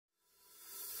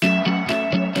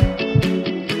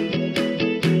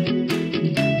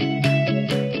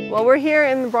Well, we're here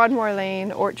in the Broadmoor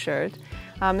Lane orchard.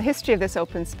 The history of this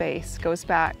open space goes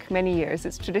back many years.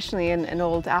 It's traditionally an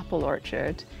old apple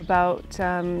orchard. About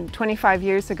 25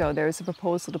 years ago, there was a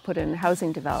proposal to put in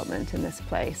housing development in this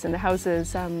place, and the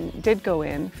houses did go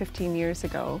in 15 years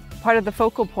ago. Part of the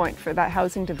focal point for that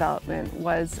housing development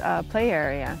was a play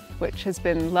area, which has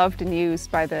been loved and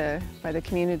used by the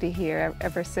community here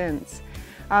ever since.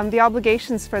 The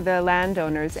obligations for the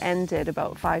landowners ended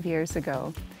about 5 years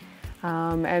ago.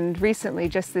 And recently,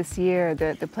 just this year,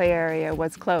 the play area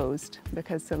was closed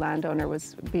because the landowner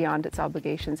was beyond its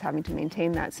obligations, having to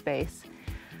maintain that space.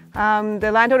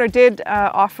 The landowner did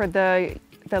offer the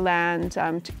land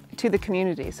to the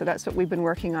community, so that's what we've been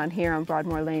working on here on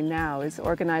Broadmoor Lane now, is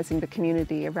organising the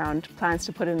community around plans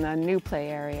to put in a new play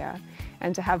area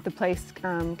and to have the place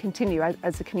continue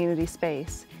as a community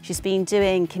space. She's been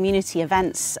doing community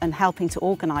events and helping to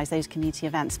organise those community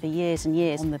events for years and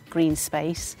years on the green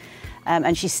space.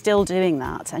 And she's still doing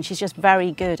that, and she's just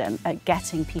very good at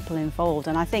getting people involved,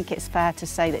 and I think it's fair to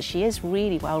say that she is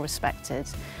really well respected.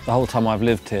 The whole time I've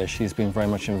lived here, she's been very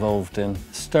much involved in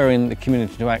stirring the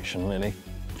community to action, really.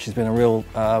 She's been a real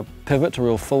pivot, a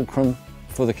real fulcrum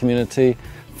for the community,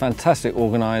 fantastic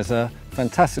organiser,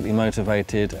 fantastically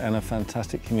motivated and a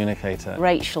fantastic communicator.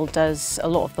 Rachel does a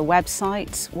lot of the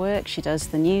website work, she does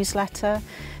the newsletter.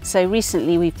 So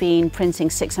recently we've been printing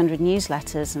 600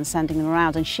 newsletters and sending them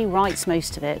around, and she writes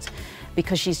most of it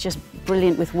because she's just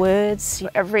brilliant with words.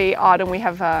 Every autumn we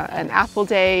have an apple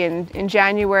day, and in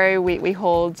January we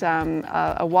hold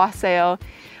a wassail.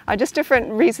 Just different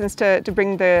reasons to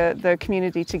bring the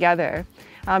community together.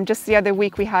 Just the other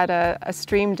week we had a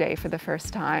stream day for the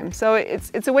first time. So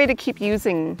it's a way to keep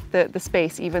using the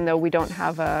space even though we don't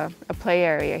have a play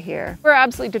area here. We're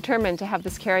absolutely determined to have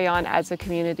this carry on as a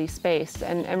community space,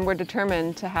 and we're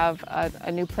determined to have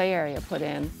a new play area put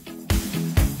in.